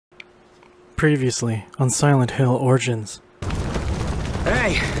Previously on Silent Hill Origins.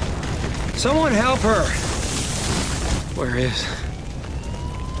 Hey! Someone help her! Where is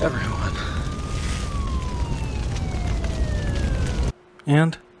everyone?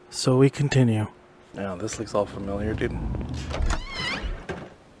 And so we continue. Now this looks all familiar, dude.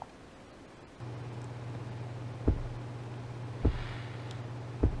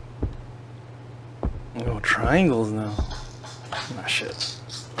 Oh, triangles now. Ah, shit.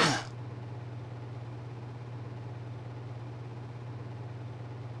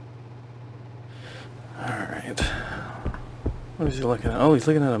 Alright. What is he looking at? Oh, he's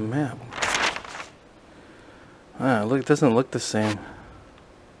looking at a map. Ah, look, it doesn't look the same.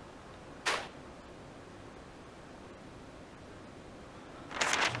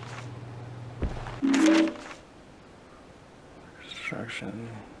 Construction.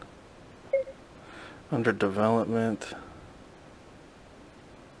 Under development.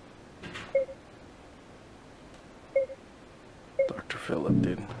 Dr. Phillip,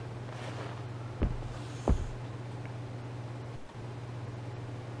 dude.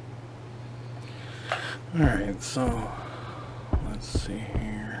 Alright, so let's see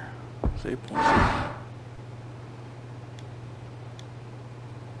here. Save point.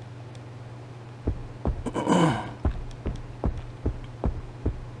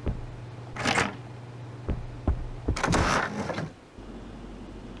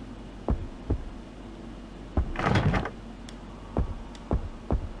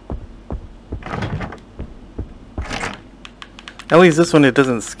 At least this one, it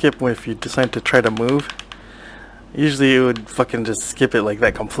doesn't skip if you decide to try to move. Usually it would fucking just skip it like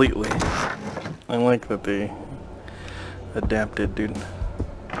that completely. I like that they adapted, dude.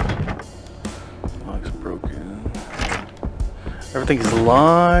 Lock's broken. Everything's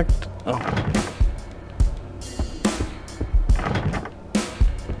locked. Oh.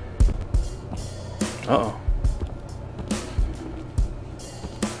 Uh-oh.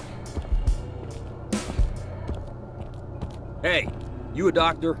 Hey, you a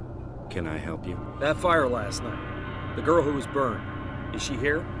doctor? Can I help you? That fire last night. The girl who was burned. Is she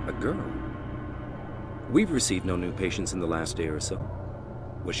here? A girl? We've received no new patients in the last day or so.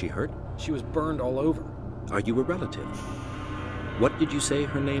 Was she hurt? She was burned all over. Are you a relative? What did you say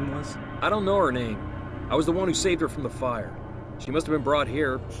her name was? I don't know her name. I was the one who saved her from the fire. She must have been brought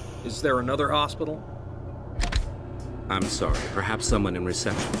here. Is there another hospital? I'm sorry. Perhaps someone in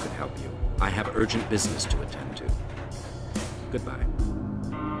reception could help you. I have urgent business to attend to. Goodbye.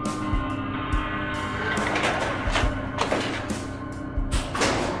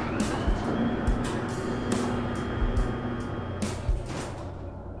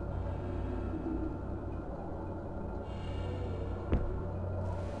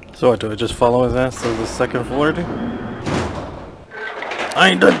 So what, do I just follow his ass to the second floor, dude? I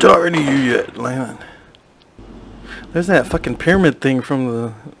ain't done talking to you yet, Lan. There's that fucking pyramid thing from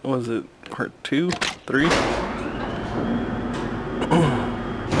the, what was it, part 2? 3?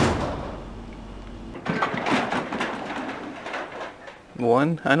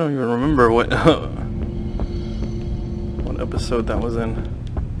 One? I don't even remember what what episode that was in.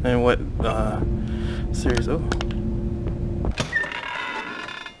 And what series. Oh.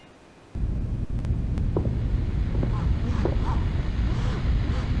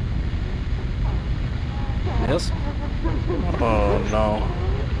 Yes? Oh no.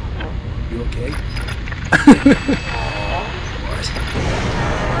 You okay? What?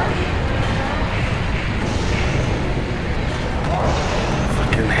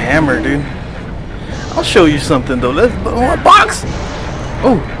 Fucking hammer, dude. I'll show you something though. Let's box.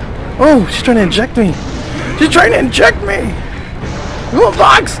 Oh, she's trying to inject me. She's trying to inject me. You want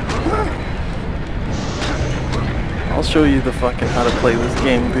box? I'll show you the fucking how to play this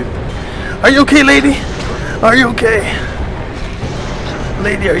game, dude. Are you okay, lady? Are you okay?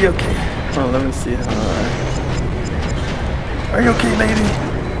 Lady, are you okay? Oh, let me see. Are you okay, lady?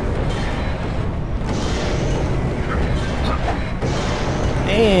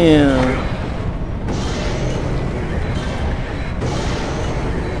 Damn.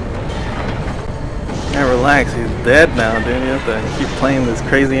 Now relax, he's dead now, dude. You have to keep playing this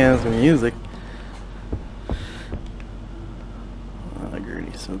crazy ass music. I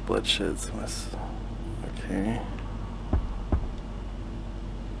agree, some bloodshed. Okay.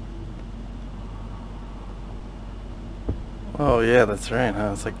 Oh yeah, that's right,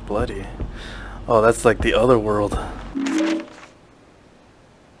 huh? It's like bloody. Oh, that's like the other world.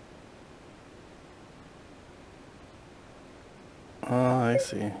 Oh, I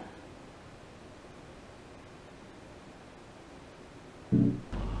see.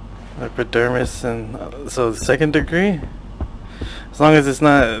 Epidermis and so second degree? As long as it's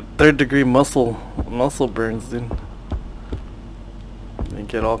not third-degree muscle burns, dude. They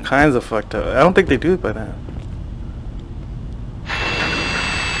get all kinds of fucked up. I don't think they do it by that.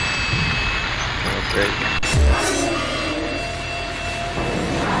 Oh, great.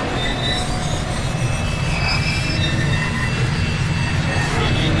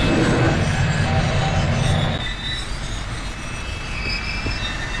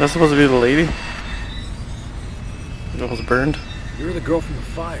 That's supposed to be the lady that was burned. You're the girl from the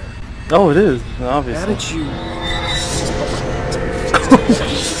fire. Oh, it is, obviously. How did you...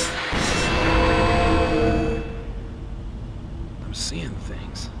 I'm seeing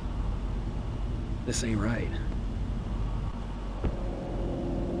things. This ain't right.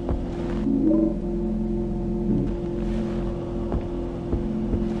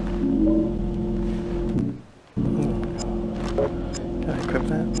 Can I equip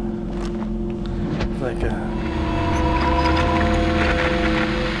that? It's like a...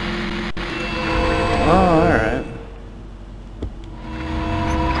 Oh, alright.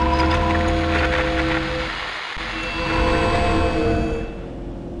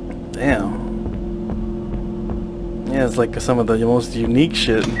 Damn. Yeah, it's like some of the most unique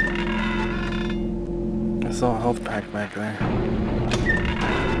shit. I saw a health pack back there.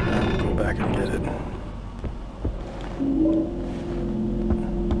 I'll go back and get it.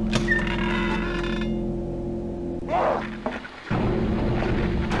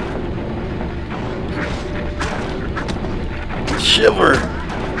 Shiver!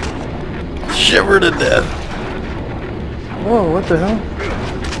 Shiver to death! Whoa, what the hell?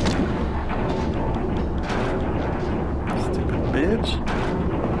 Stupid bitch.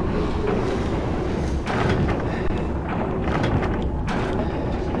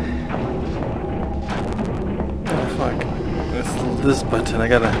 Oh fuck. This button, I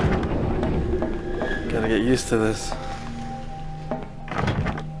gotta get used to this.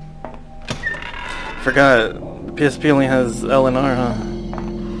 Forgot. PSP only has L and R, huh?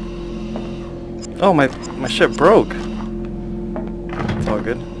 Oh, my shit broke. It's all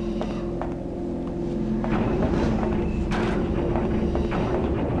good.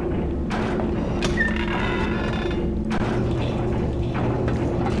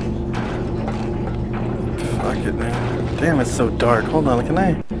 Fuck it, man. Damn, it's so dark. Hold on, can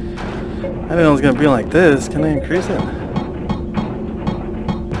I didn't know it was gonna be like this. Can I increase it?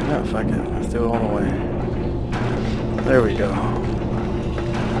 No, fuck it. Let's do it all the way. There we go.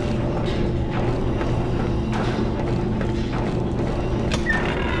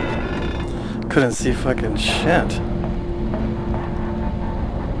 Couldn't see fucking shit.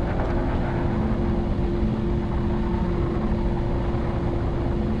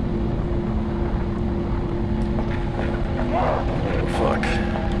 Fuck.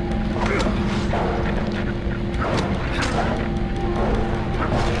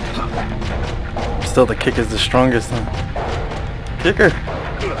 Still, the kick is the strongest, huh? Kicker.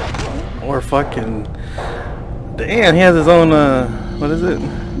 Or fucking... Damn, he has his own, what is it?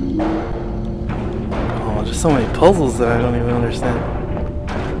 Oh, there's so many puzzles that I don't even understand.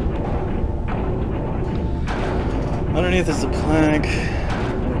 Underneath is a plaque.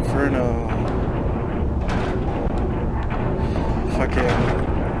 Inferno. Fucking...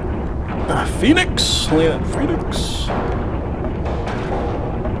 Phoenix! Only that Phoenix.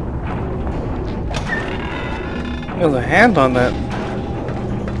 There's a hand on that.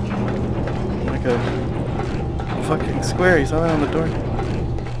 Like a fucking square. You saw that on the door?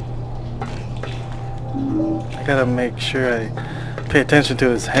 I gotta make sure I pay attention to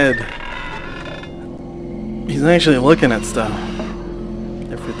his head. He's actually looking at stuff.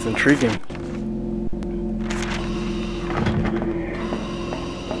 If it's intriguing.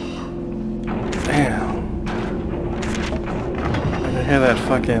 Damn. I can hear that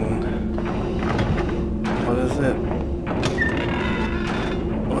fucking... What is it?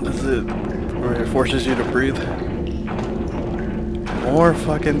 What is it? Where it forces you to breathe? More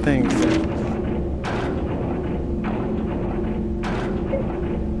fucking things.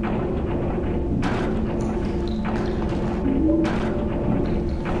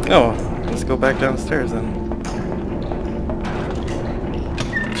 Oh, let's go back downstairs then.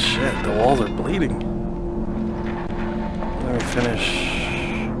 Shit, the walls are bleeding. Let me finish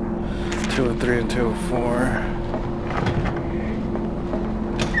 203 and 204.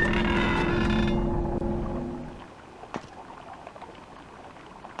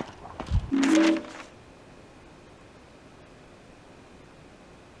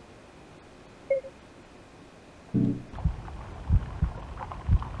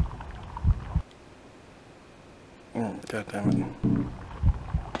 God damn it.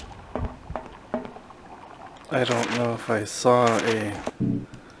 I don't know if I saw a...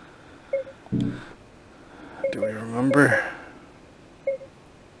 Do we remember?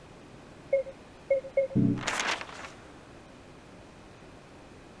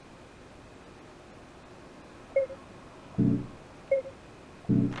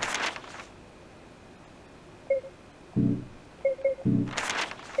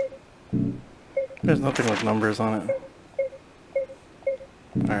 There's nothing with numbers on it.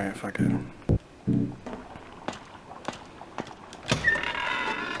 Alright, fuck it.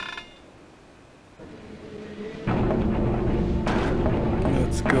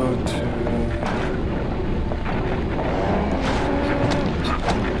 Let's go to...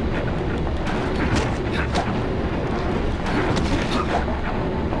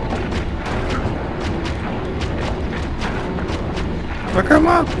 Fuck him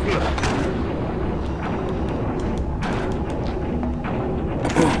up!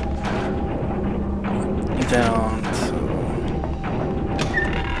 Down, so...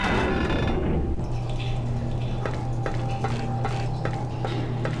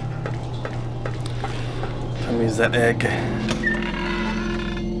 Let me use that egg.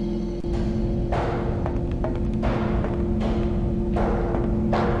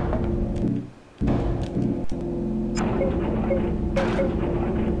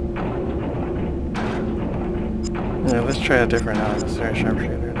 Yeah, let's try a different house. Very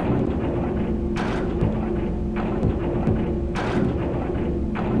sharpshooter.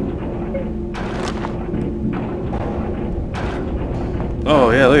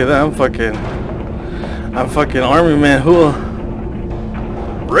 Oh yeah, look at that. I'm fucking Army Man Hula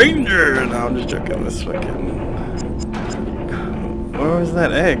Ranger. No, I'm just joking. This fucking... Where was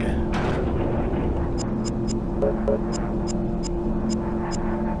that egg?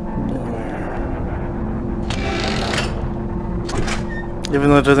 Even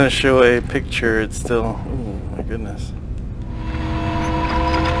though it doesn't show a picture, it's still... Oh my goodness.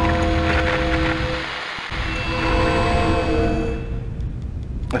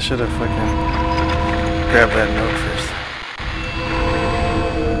 I should have fucking grabbed that note first.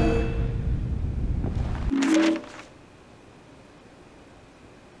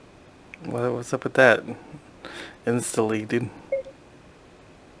 What's up with that? Instantly, dude.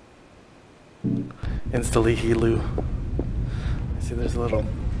 Instantly Helu. See, there's a little...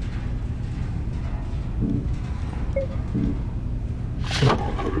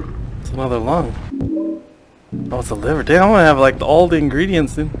 It's another lung. Oh, it's a liver. Damn, I'm gonna have like all the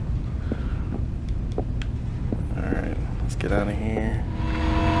ingredients, dude. Alright, let's get out of here.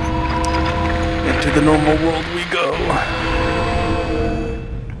 Into the normal world we go.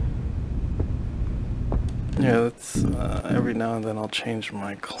 Yeah, that's every now and then I'll change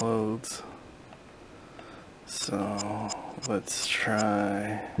my clothes. So let's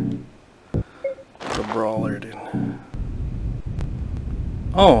try the brawler, dude.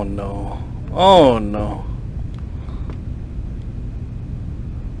 Oh no. Oh no.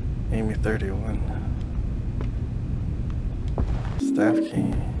 Amy 31. Staff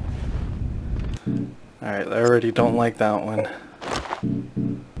key. Alright, I already don't like that one.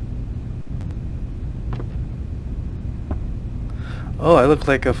 Oh, I look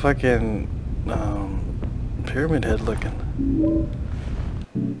like a fucking pyramid head looking.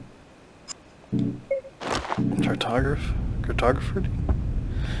 Cartographer?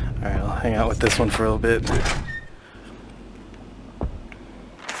 Alright, I'll hang out with this one for a little bit.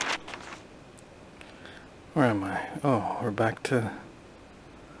 Where am I? Oh, we're back to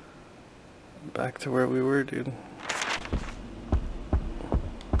where we were, dude.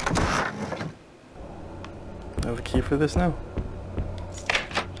 I have a key for this now.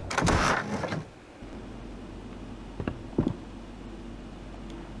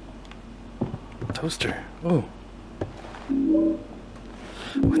 Toaster. Oh.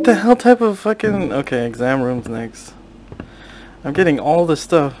 What the hell type of fucking... Okay, exam room's next. I'm getting all this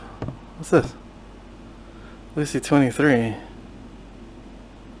stuff. What's this? Lucy 23.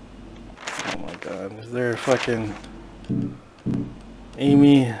 Oh my god. Is there a fucking...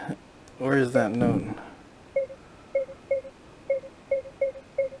 Amy... Where is that note?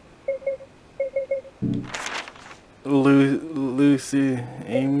 Lucy,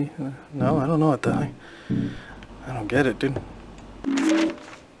 Amy? No, I don't know what the heck. I don't get it, dude.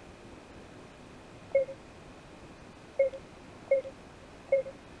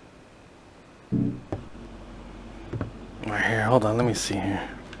 Right here, hold on, let me see here.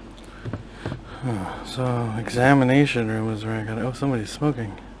 So, examination room is where I gotta... Oh, somebody's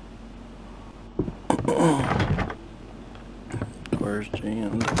smoking. Door's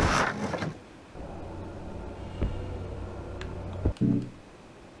jammed.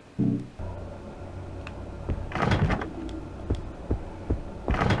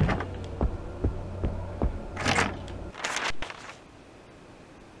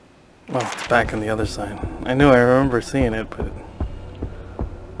 Oh, it's back on the other side. I knew I remember seeing it, but...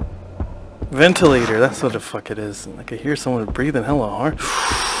 Ventilator, that's what the fuck it is. I could hear someone breathing hella hard.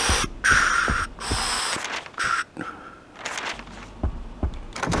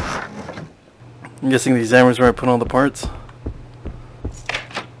 I'm guessing these hammers where I put all the parts.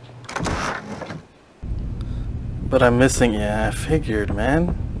 But I'm missing, yeah, I figured,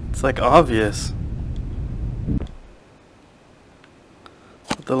 man. It's like obvious.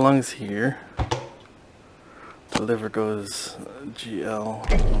 Put the lungs here. The liver goes GL.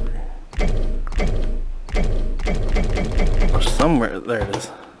 Or somewhere, there it is.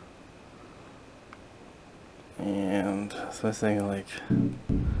 And so I'm saying, like,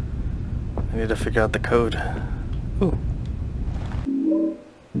 I need to figure out the code. Ooh.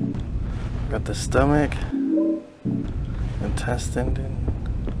 Got the stomach. Intestine.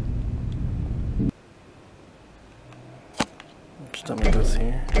 Stomach goes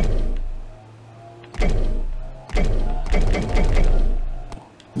here.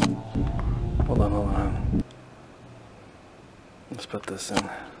 Hold on. Let's put this in.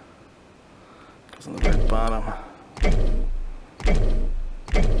 Goes on the very bottom.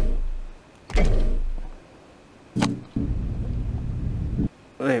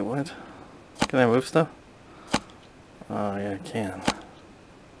 Wait, what? Can I move stuff? Oh yeah, I can.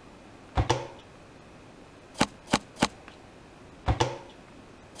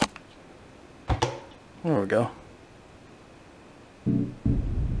 There we go.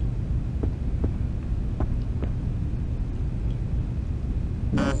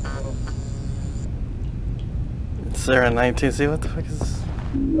 It's Sarah 19. See what the fuck is this?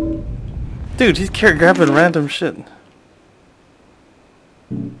 Dude, he's grabbing random shit.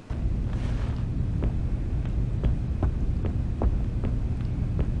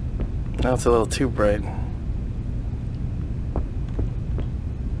 Now it's a little too bright.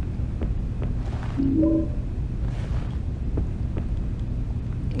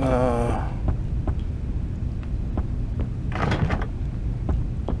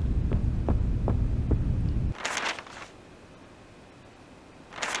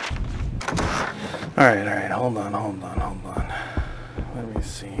 Alright, hold on. Let me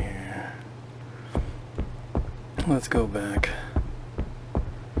see here. Let's go back.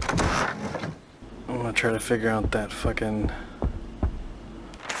 I'm gonna try to figure out that fucking...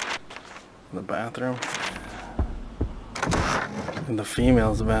 the bathroom. In the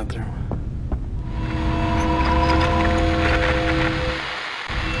female's bathroom.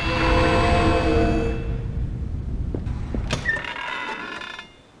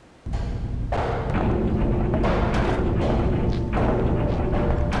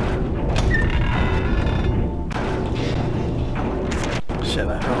 Shit,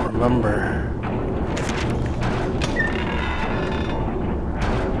 I don't remember.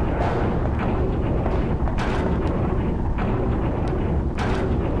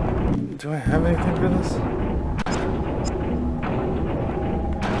 Do I have anything for this?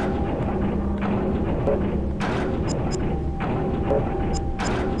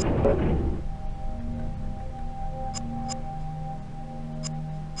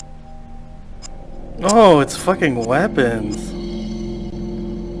 Oh, it's fucking weapons.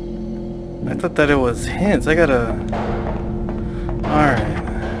 I thought that it was hints. I gotta... Alright.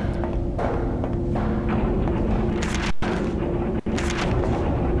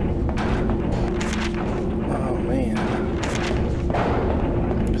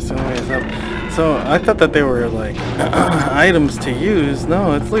 So I thought that they were like items to use.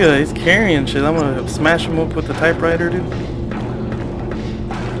 No, it's look at that. He's carrying shit. I'm gonna smash him up with the typewriter, dude.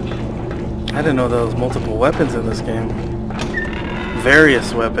 I didn't know there was multiple weapons in this game.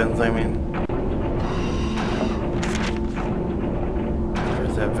 Various weapons, I mean.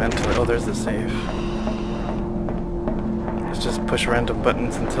 There's that ventilator. Oh, there's the safe. Let's just push random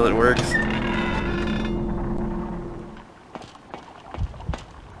buttons until it works.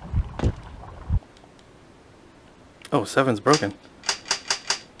 Oh, 7's broken.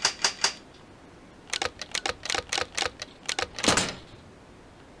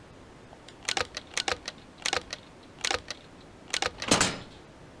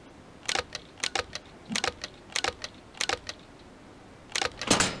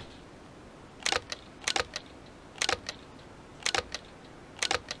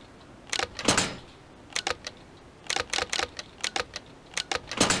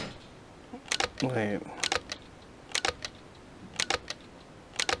 Wait.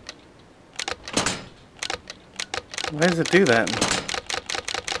 Why does it do that?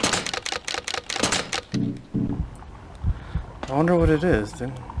 I wonder what it is,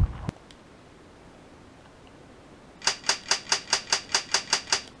 dude.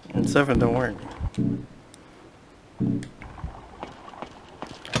 7 don't work.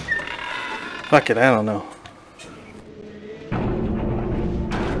 Fuck it, I don't know.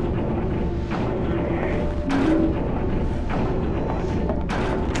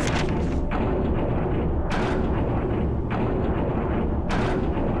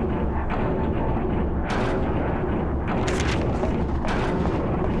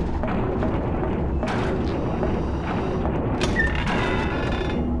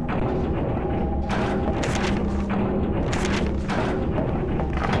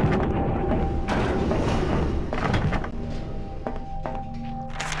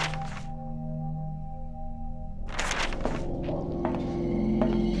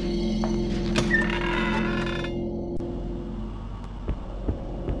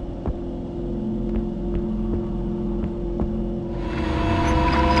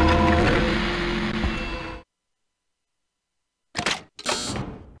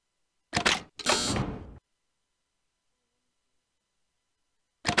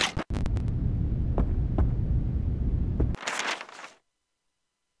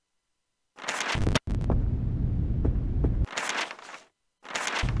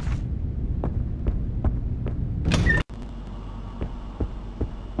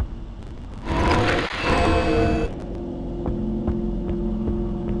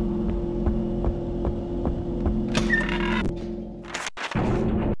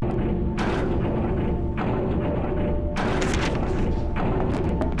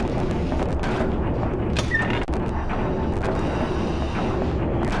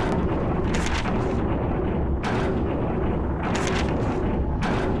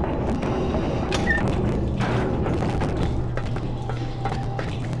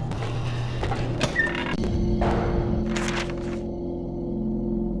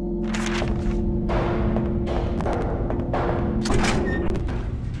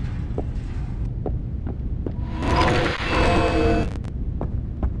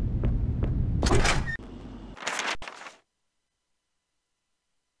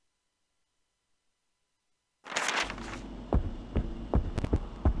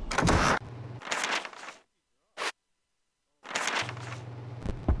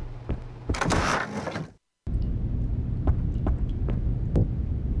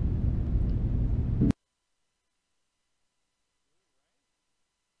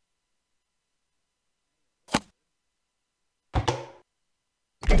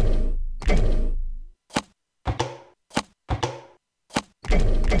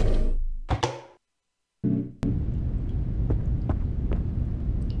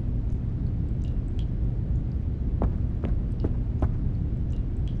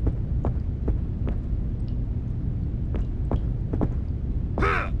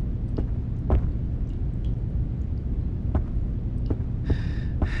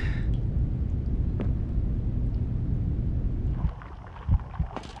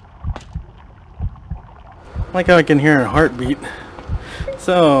 I like how I can hear a heartbeat.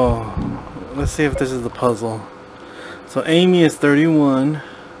 So, let's see if this is the puzzle. So Amy is 31.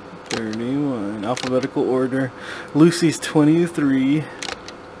 31. Alphabetical order. Lucy's 23.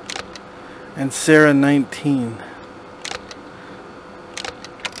 And Sarah 19.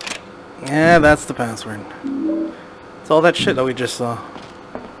 Yeah, that's the password. It's all that shit that we just saw.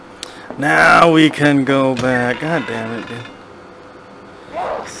 Now we can go back. God damn it, dude.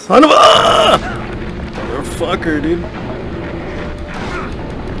 Son of a... Motherfucker, dude.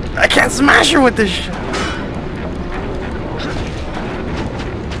 I can't smash her with this shit.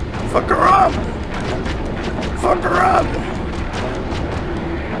 Fuck her up. Fuck her up.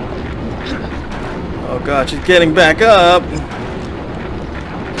 Oh god, she's getting back up.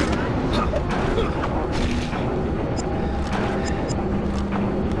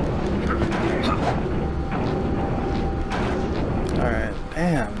 Alright,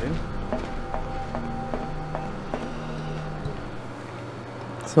 damn, dude.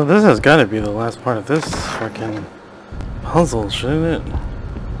 So this has got to be the last part of this fucking puzzle, shouldn't it?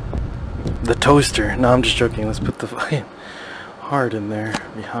 The toaster. No, I'm just joking. Let's put the fucking heart in there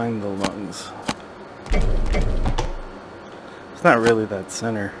behind the lungs. It's not really that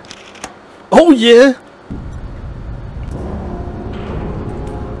center. Oh yeah!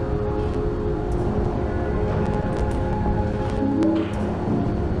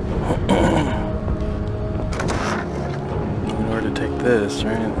 In order to take this,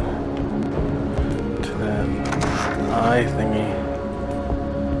 right? To that eye thingy.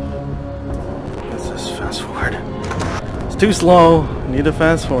 Let's just fast forward. It's too slow. Need to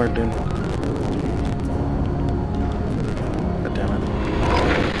fast forward, dude. God damn it.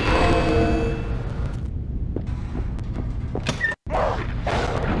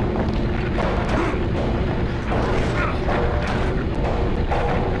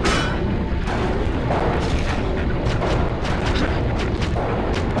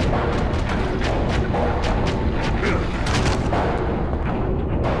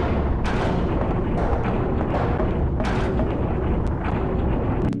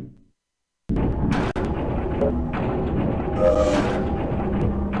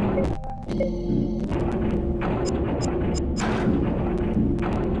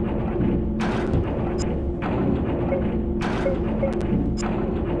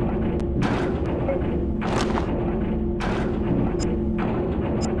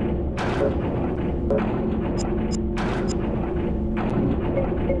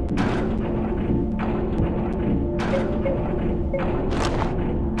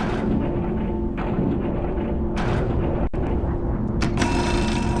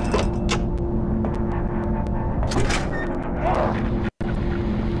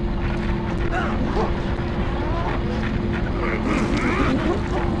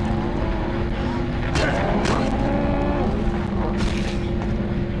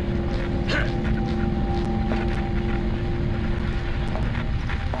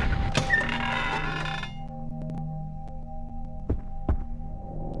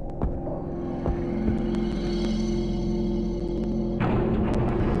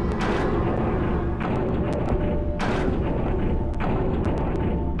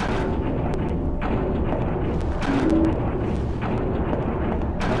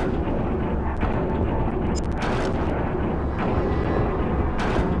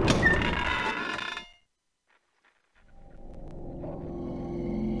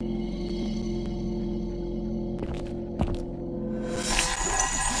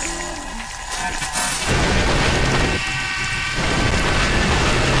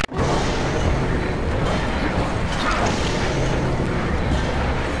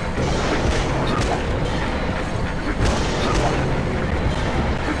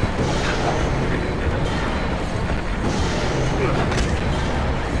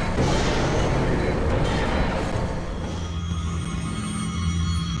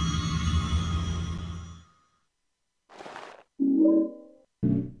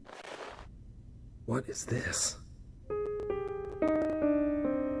 is this?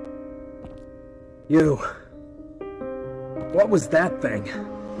 You. What was that thing?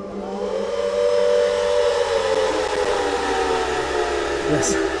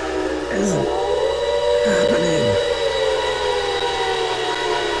 This isn't happening.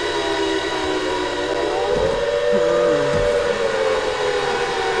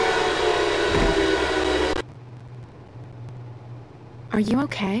 Are you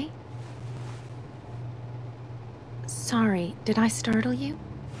okay? Sorry, did I startle you?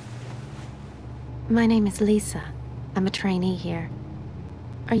 My name is Lisa. I'm a trainee here.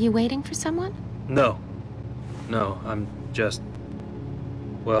 Are you waiting for someone? No. No, I'm just...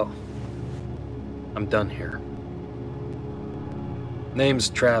 Well, I'm done here. Name's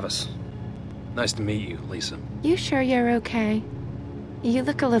Travis. Nice to meet you, Lisa. You sure you're okay? You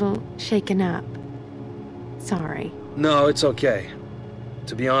look a little shaken up. Sorry. No, it's okay.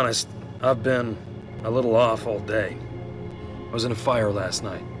 To be honest, I've been a little off all day. I was in a fire last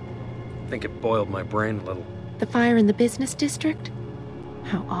night. I think it boiled my brain a little. The fire in the business district?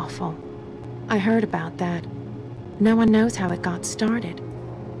 How awful. I heard about that. No one knows how it got started.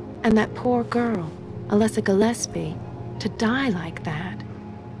 And that poor girl, Alessa Gillespie, to die like that.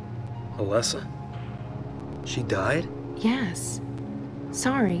 Alessa? She died? Yes.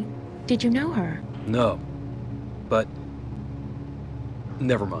 Sorry, did you know her? No. But...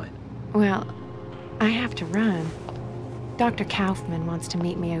 never mind. Well, I have to run. Dr. Kaufman wants to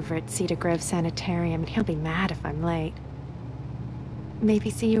meet me over at Cedar Grove Sanitarium, and he'll be mad if I'm late.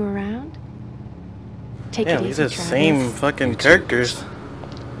 Maybe see you around? Take it Yeah, easy, these are the Travis. same fucking characters.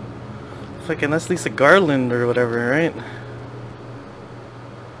 Fucking, that's Lisa Garland or whatever, right?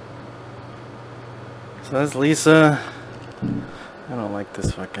 So that's Lisa. I don't like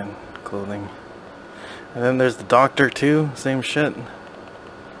this fucking clothing. And then there's the doctor too, same shit.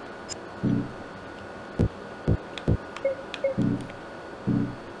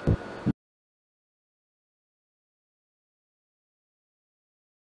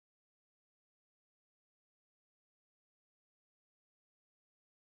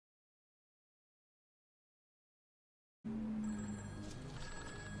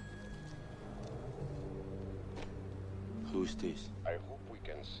 Who's this? I hope we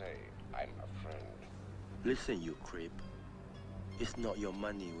can say I'm a friend. Listen, you creep. It's not your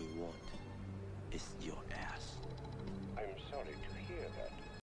money we want. It's your ass. I'm sorry to hear that.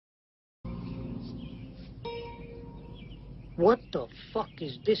 What the fuck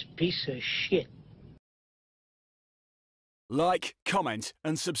is this piece of shit? Like, comment,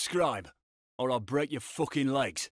 and subscribe, or I'll break your fucking legs.